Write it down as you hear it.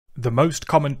The most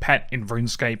common pet in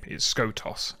RuneScape is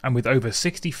Skotos, and with over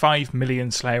 65 million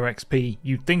Slayer XP,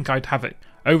 you'd think I'd have it.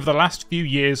 Over the last few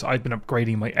years, I've been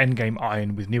upgrading my endgame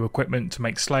iron with new equipment to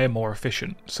make Slayer more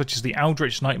efficient, such as the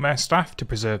Eldritch Nightmare Staff to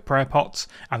preserve prayer pots,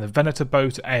 and the Venator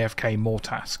Bow to AFK more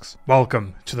tasks.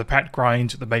 Welcome to the pet grind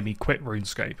that made me quit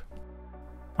RuneScape.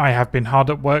 I have been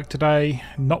hard at work today,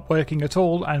 not working at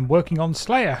all, and working on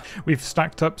Slayer. We've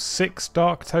stacked up 6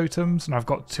 Dark Totems, and I've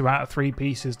got 2 out of 3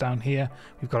 pieces down here.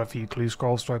 We've got a few clue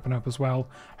scrolls to open up as well.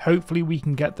 Hopefully we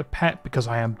can get the pet, because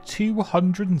I am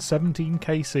 217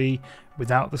 KC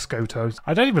without the Skotos.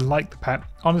 I don't even like the pet.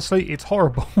 Honestly, it's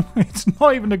horrible. It's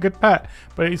not even a good pet,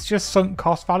 but it's just sunk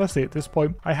cost fallacy at this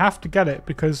point. I have to get it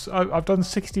because I've done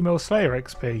 60 mil Slayer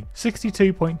XP,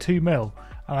 62.2 mil.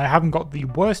 And I haven't got the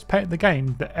worst pet in the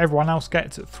game that everyone else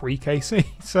gets at 3kc.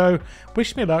 So,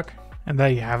 wish me luck. And there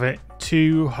you have it.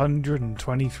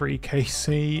 223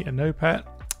 kc and no pet.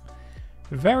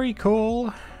 Very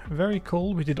cool. Very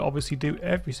cool. We did obviously do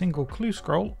every single clue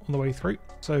scroll on the way through.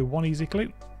 So, 1 easy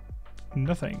clue.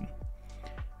 Nothing.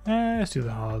 Let's do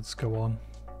the hards. Go on.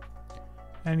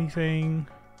 Anything?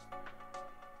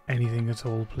 Anything at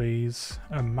all, please.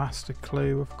 A master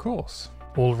clue, of course.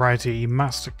 Alrighty,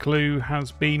 master clue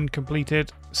has been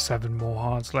completed. 7 more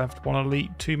hards left, 1 elite,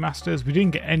 2 masters. We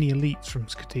didn't get any elites from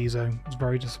Skotizo. I was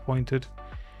very disappointed.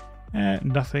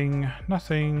 Nothing.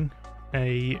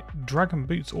 A dragon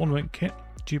boots ornament kit,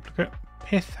 duplicate,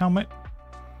 pith helmet.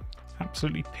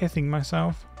 Absolutely pithing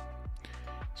myself.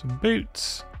 Some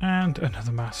boots and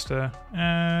another master.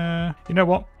 You know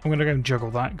what? I'm going to go and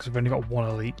juggle that because I've only got 1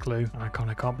 elite clue and I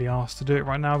kind of can't be asked to do it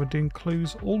right now. We're doing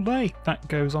clues all day. That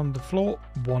goes on the floor.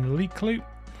 1 elite clue.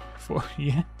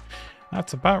 Yeah,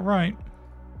 that's about right.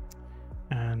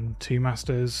 And 2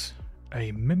 masters.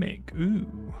 A mimic.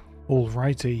 Ooh.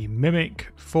 Alrighty. Mimic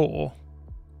 4.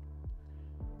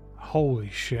 Holy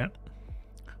shit.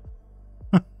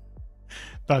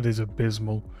 That is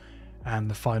abysmal.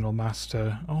 And the final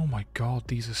master. Oh my god,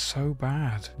 these are so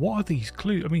bad. What are these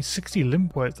clues? I mean, 60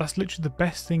 limp words. That's literally the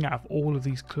best thing out of all of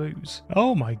these clues.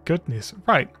 Oh my goodness.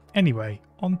 Right, anyway,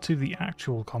 on to the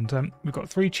actual content. We've got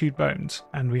 3 chewed bones,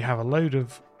 and we have a load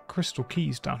of crystal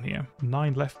keys down here.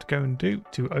 9 left to go and do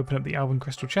to open up the Elven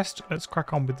crystal chest. Let's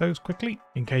crack on with those quickly.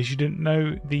 In case you didn't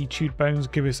know, the chewed bones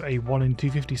give us a 1 in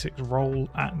 256 roll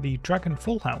at the Dragon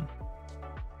Full Helm.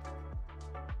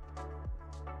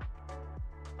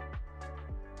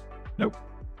 Nope.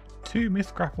 2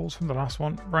 myth grapples from the last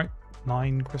one. Right,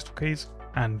 9 crystal keys.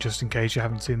 And just in case you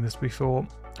haven't seen this before,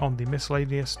 on the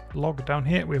miscellaneous log down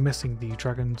here, we're missing the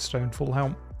Dragonstone Full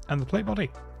Helm and the plate body.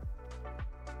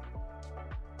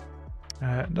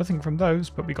 Nothing from those,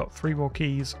 but we got 3 more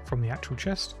keys from the actual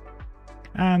chest.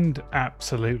 And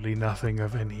absolutely nothing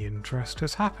of any interest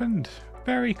has happened.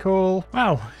 Very cool.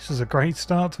 Well, this is a great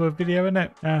start to a video, isn't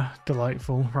it?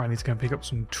 Delightful. Right, I need to go and pick up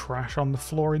some trash on the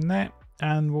floor in there,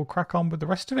 and we'll crack on with the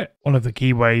rest of it. One of the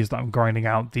key ways that I'm grinding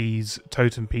out these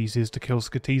totem pieces to kill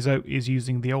Skotizo is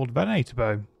using the old Venator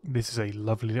Bow. This is a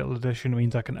lovely little addition. It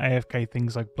means I can AFK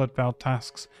things like Bloodvow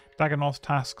tasks, Dagonoth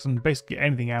tasks, and basically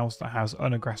anything else that has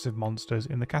unaggressive monsters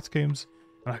in the catacombs.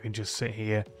 And I can just sit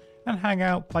here and hang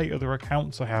out, play other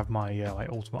accounts. I have my like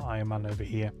Ultimate Iron Man over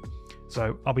here.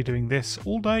 So I'll be doing this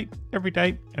all day, every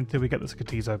day, until we get the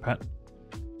Skotizo pet.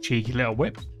 Cheeky little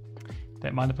whip.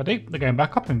 Don't mind if I do. They're going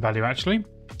back up in value actually.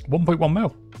 1.1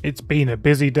 mil. It's been a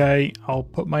busy day. I'll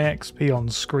put my XP on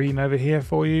screen over here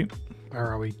for you. Where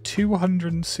are we?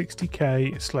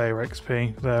 260k Slayer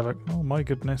XP. There, look. Oh my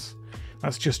goodness.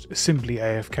 That's just simply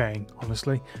AFKing,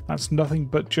 honestly. That's nothing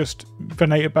but just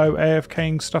Venator Bow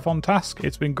AFKing stuff on task.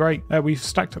 It's been great. We've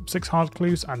stacked up 6 hard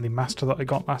clues and the master that I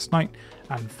got last night,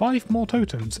 and 5 more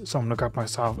totems. So I'm going to grab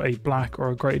myself a black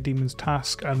or a Greater Demon's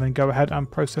task and then go ahead and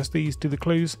process these, do the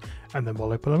clues, and then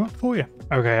we'll open them up for you.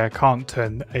 Okay, I can't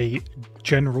turn a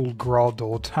general grod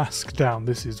or task down.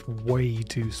 This is way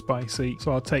too spicy.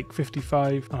 So I'll take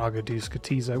 55 and I'll go do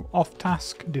Skotizo off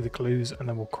task, do the clues, and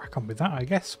then we'll crack on with that, I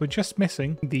guess. We're just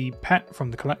missing the pet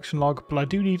from the collection log, but I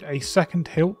do need a second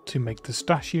hilt to make the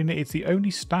stash unit. It's the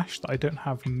only stash that I don't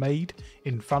have made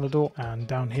in Falador, and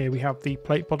down here we have the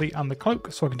plate body and the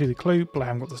cloak, so I can do the clue, but I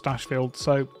haven't got the stash filled,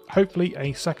 so hopefully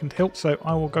a second hilt. So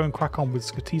I will go and crack on with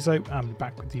Skotizo and be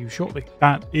back with you shortly.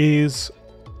 That is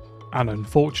an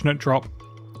unfortunate drop.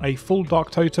 A full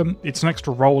Dark Totem. It's an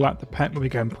extra roll at the pet when we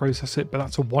go and process it, but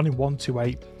that's a 1 in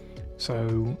 128.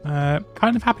 So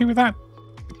kind of happy with that.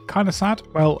 Kind of sad.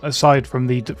 Well, aside from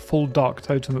the full Dark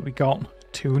Totem that we got,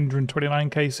 229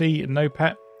 KC and no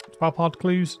pet, 12 hard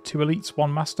clues, 2 elites,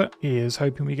 1 master. Here's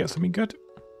hoping we get something good.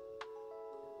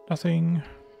 Nothing.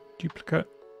 Duplicate.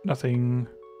 Nothing.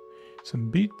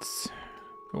 Some boots.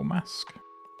 or mask.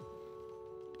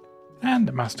 And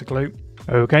a master clue.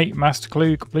 Okay, master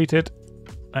clue completed.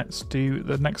 Let's do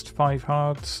the next 5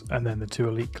 hards and then the 2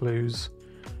 elite clues.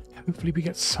 Hopefully we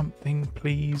get something,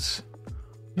 please.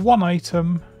 1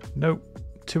 item. Nope.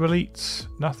 2 elites.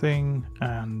 Nothing.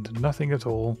 And nothing at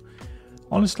all.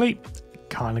 Honestly,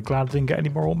 kind of glad I didn't get any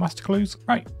more master clues.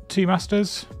 Right, 2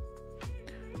 masters.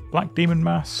 Black demon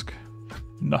mask.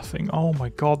 Nothing. Oh my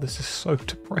god, this is so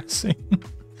depressing.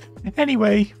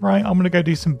 Anyway, right, I'm going to go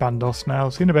do some Bandos now.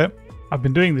 See you in a bit. I've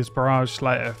been doing this Barrage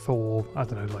Slayer for, I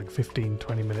don't know, like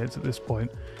 15-20 minutes at this point,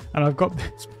 and I've got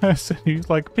this person who's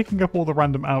like picking up all the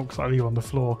random alks I leave on the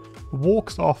floor,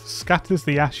 walks off, scatters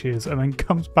the ashes, and then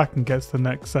comes back and gets the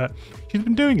next set. She's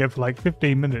been doing it for like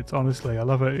 15 minutes, honestly. I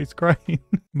love it. It's great.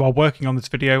 While working on this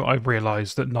video, I've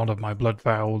realised that none of my Blood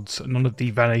Vows, none of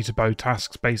the Venator Bow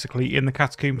tasks basically in the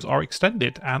Catacombs are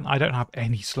extended, and I don't have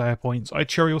any Slayer points. I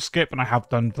Churial skip, and I have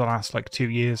done for the last like 2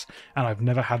 years, and I've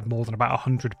never had more than about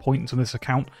 100 points on this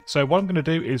account. So what I'm going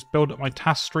to do is build up my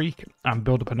task streak and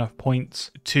build up enough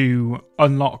points to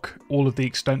unlock all of the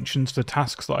extensions to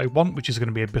tasks that I want, which is going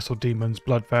to be Abyssal Demons,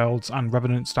 Blood Veils, and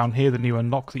Revenants down here, the new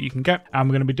unlock that you can get. And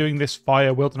we're going to be doing this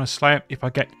via Wilderness Slayer. If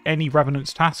I get any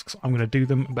Revenants tasks, I'm going to do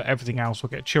them, but everything else will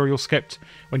get Churial skipped.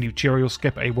 When you Churial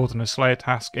skip a Wilderness Slayer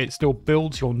task, it still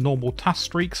builds your normal task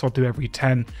streak, so I'll do every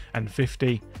 10 and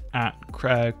 50 at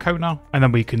Kona, and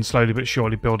then we can slowly but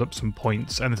surely build up some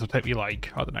points, and this will take me like,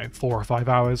 I don't know, 4 or 5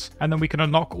 hours, and then we can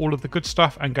unlock all of the good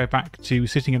stuff and go back to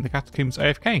sitting in the Catacombs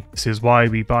AFK. This is why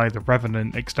we buy the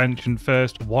Revenant extension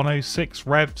first. 106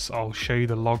 revs. I'll show you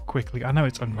the log quickly. I know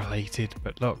it's unrelated,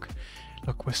 but look,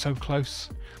 we're so close.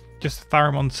 Just the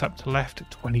Theramon Scepter left,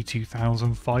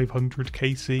 22,500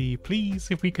 KC. Please,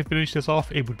 if we could finish this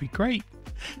off, it would be great.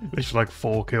 There's like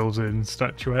 4 kills in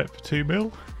Statuette for 2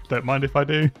 mil. Don't mind if I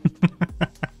do.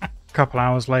 A couple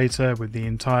hours later, with the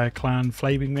entire clan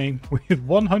flaming me with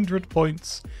 100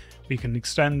 points, we can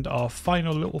extend our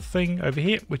final little thing over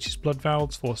here, which is Blood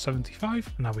Vows for 75.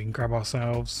 And now we can grab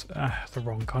ourselves the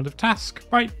wrong kind of task.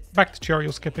 Right, back to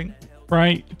Churial skipping.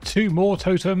 Right, 2 more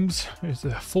totems. It's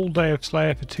a full day of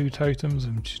Slayer for 2 totems.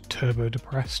 I'm just turbo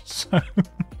depressed, so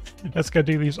let's go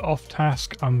do these off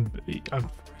task. I'm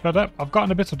fed up. I've got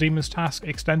an Abyssal Demons task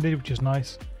extended, which is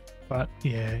nice. But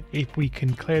yeah, if we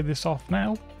can clear this off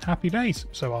now, happy days.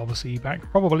 So I will see you back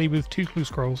probably with 2 clue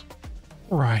scrolls.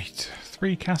 Right,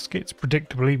 3 caskets.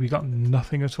 Predictably, we got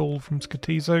nothing at all from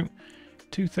Skatizo.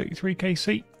 233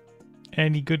 KC.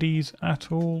 Any goodies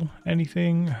at all?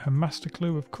 Anything? A master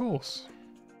clue, of course.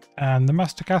 And the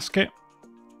master casket?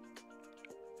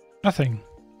 Nothing.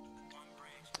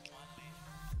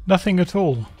 Nothing at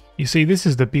all. You see, this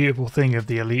is the beautiful thing of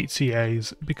the elite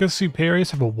CAs. Because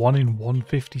superiors have a 1 in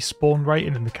 150 spawn rate,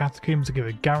 and in the Catacombs they give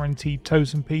a guaranteed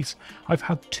totem piece, I've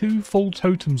had 2 full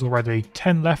totems already.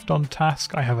 10 left on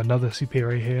task. I have another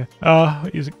superior here.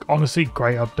 It's honestly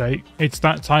great update. It's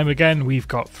that time again. We've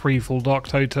got 3 full dark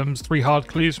totems, 3 hard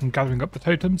clues from gathering up the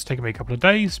totems, taking me a couple of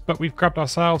days, but we've grabbed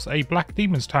ourselves a Black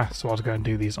Demons task, so I'll go and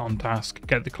do these on task.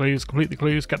 Get the clues, complete the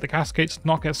clues, get the caskets,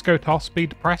 not get Skotos, be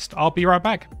depressed. I'll be right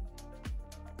back.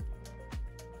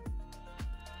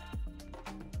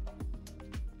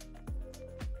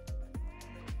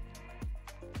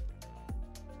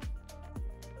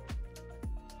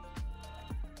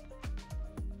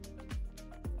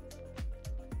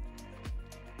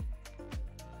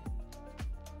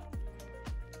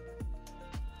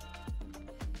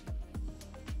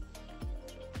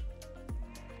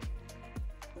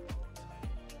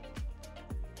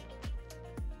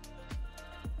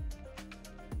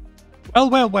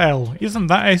 Well, isn't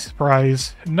that a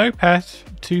surprise? No pet,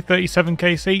 237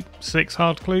 KC, 6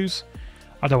 hard clues.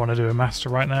 I don't want to do a master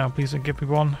right now, please don't give me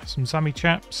one. Some Sammy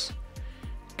chaps.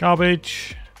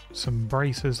 Garbage. Some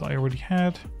braces that I already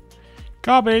had.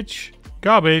 Garbage,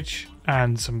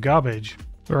 and some garbage.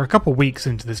 We're a couple weeks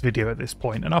into this video at this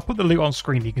point, and I'll put the loot on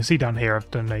screen. You can see down here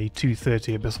I've done a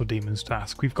 230 Abyssal Demons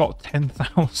task. We've got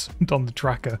 10,000 on the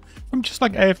tracker from just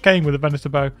like AFKing with a Venator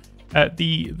Bow.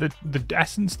 The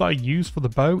essence that I use for the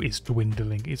bow is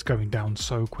dwindling. It's going down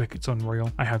so quick, it's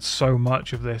unreal. I had so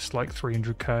much of this, like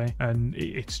 300k, and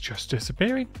it's just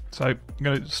disappearing. So I'm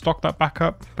going to stock that back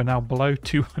up. We're now below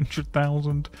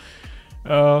 200,000.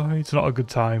 It's not a good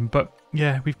time, but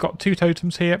yeah, we've got 2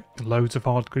 totems here, loads of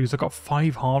hard clues. I've got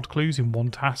 5 hard clues in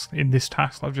one task, in this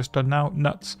task I've just done now.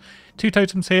 Nuts. 2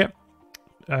 totems here.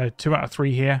 2 out of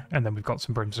 3 here, and then we've got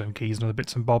some brimstone keys and other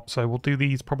bits and bobs, so we'll do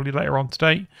these probably later on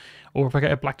today, or if I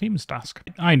get a black demon's task.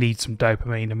 I need some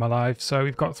dopamine in my life, so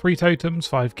we've got 3 totems,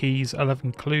 5 keys,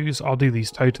 11 clues. I'll do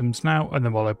these totems now, and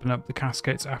then we'll open up the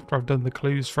caskets after I've done the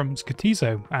clues from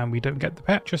Skatizo, and we don't get the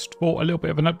pet. Just for a little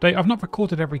bit of an update, I've not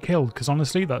recorded every kill, because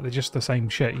honestly, like, they're just the same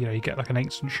shit. You know, you get like an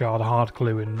ancient shard, a hard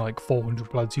clue, and like 400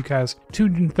 bloods, who cares?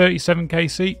 237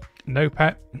 KC, no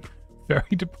pet.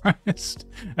 Very depressed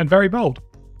and very bold.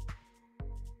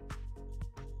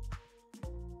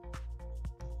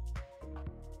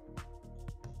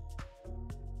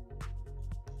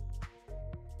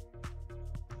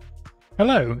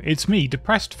 Hello, it's me,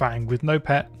 Depressed Fang, with no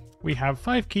pet. We have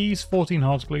 5 keys, 14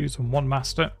 hard clues, and 1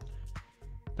 master.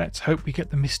 Let's hope we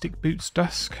get the Mystic Boots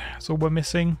Dusk. That's all we're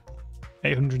missing.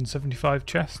 875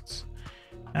 chests.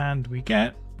 And we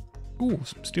get... ooh,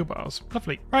 some steel bars.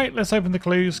 Lovely. Right, let's open the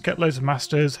clues, get loads of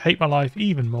masters, hate my life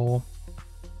even more.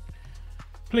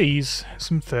 Please,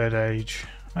 some third age.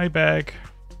 I beg.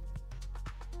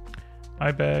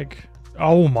 I beg.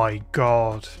 Oh my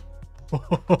god.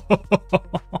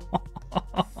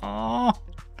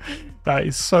 That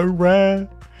is so rare.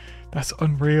 That's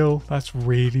unreal. That's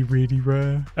really, really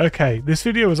rare. Okay, this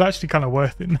video was actually kind of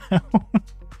worth it now.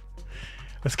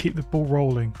 Let's keep the ball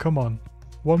rolling. Come on.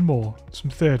 One more. Some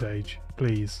third age,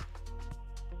 please.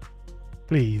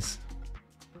 Please.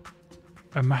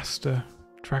 A master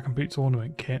Dragon Boots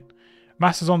ornament kit.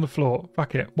 Master's on the floor.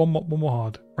 Fuck it. One more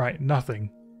hard. Right,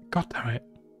 nothing. God damn it.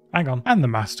 Hang on. And the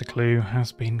master clue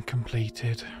has been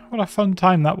completed. What a fun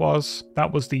time that was.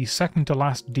 That was the second to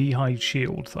last D-hide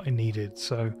shield that I needed.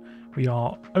 So we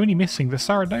are only missing the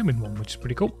Saradomin one, which is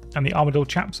pretty cool. And the Armadillo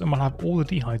chaps, and we'll have all the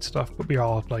D-hide stuff, but we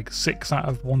are like 6 out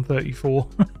of 134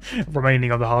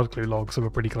 remaining on the hard clue log, so we're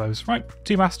pretty close. Right,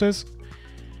 2 masters.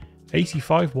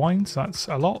 85 wines, that's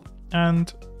a lot.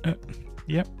 And,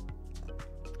 yep.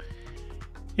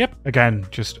 Yep, again,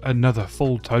 just another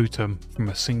full totem from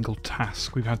a single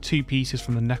task. We've had 2 pieces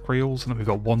from the Enquiries, and then we've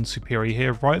got 1 superior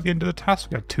here. Right at the end of the task,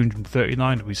 we had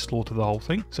 239, and we slaughtered the whole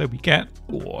thing. So we get,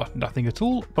 nothing at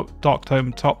all, but Dark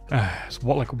Tome top. It's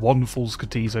what, like 1 full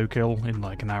Skatizo kill in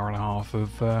like an hour and a half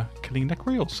of killing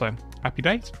Enquiries, so happy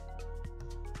days.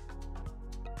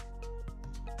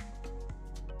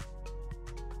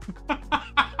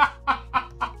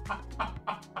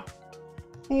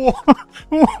 What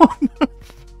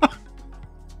the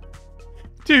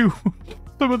dude,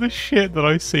 some of the shit that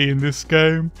I see in this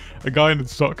game. A guy in a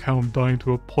stock helm dying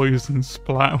to a poison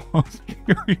splat whilst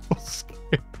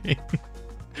skipping.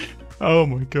 Oh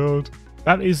my god.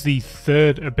 That is the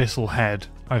 3rd abyssal head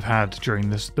I've had during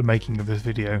the making of this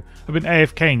video. I've been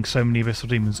AFKing so many abyssal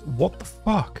demons. What the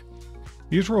fuck?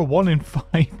 These are a 1 in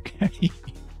 5k.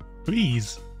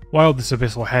 Please. While this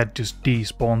abyssal head just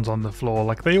despawns on the floor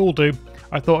like they all do,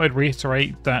 I thought I'd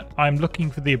reiterate that I'm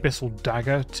looking for the abyssal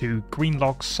dagger to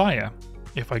greenlog Sire.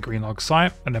 If I greenlog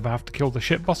Sire, I never have to kill the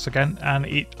shit boss again, and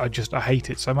I hate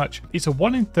it so much. It's a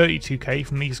 1 in 32k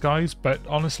from these guys, but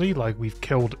honestly, like, we've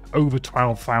killed over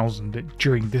 12,000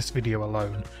 during this video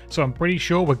alone, so I'm pretty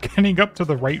sure we're getting up to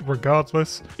the rate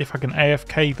regardless. If I can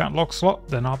AFK that log slot,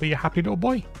 then I'll be a happy little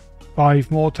boy.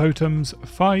 5 more totems,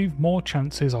 5 more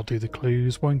chances. I'll do the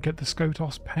clues, won't get the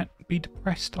Skotos pet. Be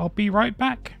depressed, I'll be right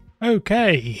back.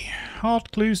 Okay,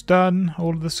 hard clues done,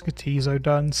 all of the Skatizo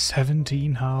done,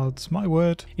 17 hards, my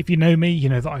word. If you know me, you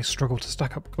know that I struggle to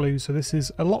stack up clues, so this is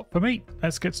a lot for me.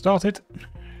 Let's get started.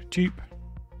 Dupe,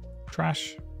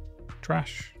 trash,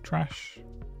 trash, trash,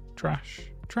 trash,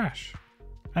 trash,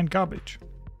 and garbage.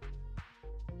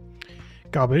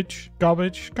 Garbage,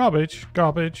 garbage, garbage,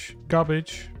 garbage,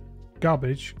 garbage,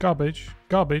 garbage, garbage,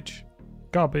 garbage,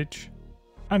 garbage,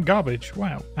 and garbage.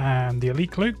 Wow. And the elite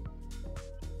clue?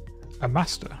 A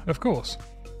master, of course.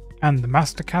 And the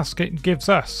master casket gives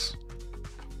us...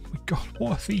 oh my god,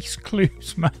 what are these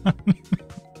clues, man?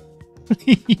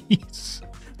 Please.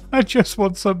 I just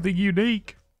want something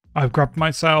unique. I've grabbed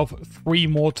myself 3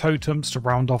 more totems to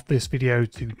round off this video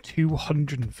to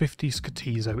 250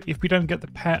 Skatizo. If we don't get the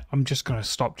pet, I'm just going to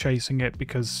stop chasing it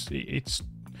because it's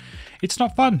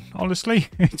not fun, honestly.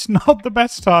 It's not the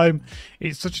best time.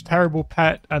 It's such a terrible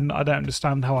pet, and I don't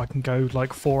understand how I can go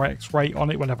like 4x rate on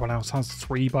it when everyone else has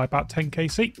 3 by about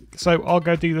 10k seat. So I'll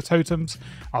go do the totems,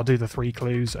 I'll do the 3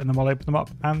 clues, and then we'll open them up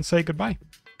and say goodbye.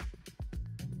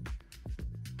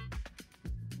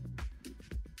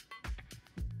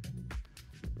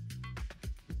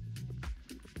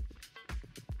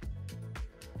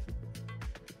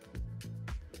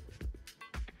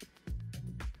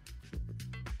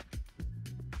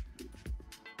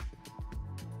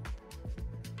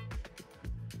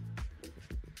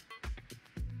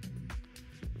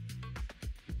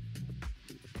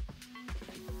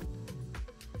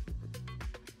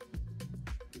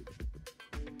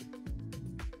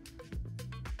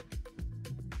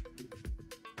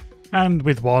 And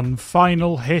with one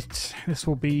final hit, this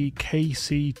will be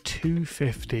KC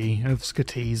 250 of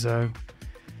Skatizo.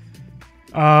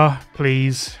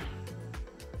 Please.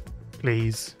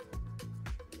 Please.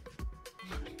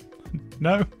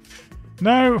 No.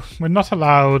 No, we're not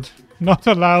allowed. Not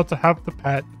allowed to have the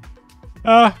pet.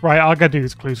 Right, all I gotta do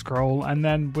is clue scroll, and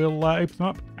then we'll open them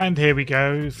up. And here we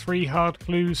go. 3 hard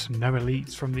clues. No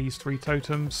elites from these 3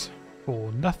 totems.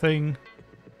 For nothing.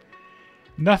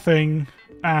 Nothing.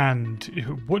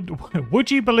 And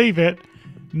would you believe it?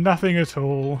 Nothing at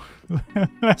all.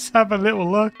 Let's have a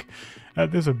little look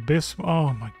at this abyss.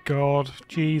 Oh my god.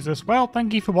 Jesus. Well,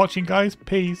 thank you for watching, guys.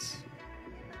 Peace.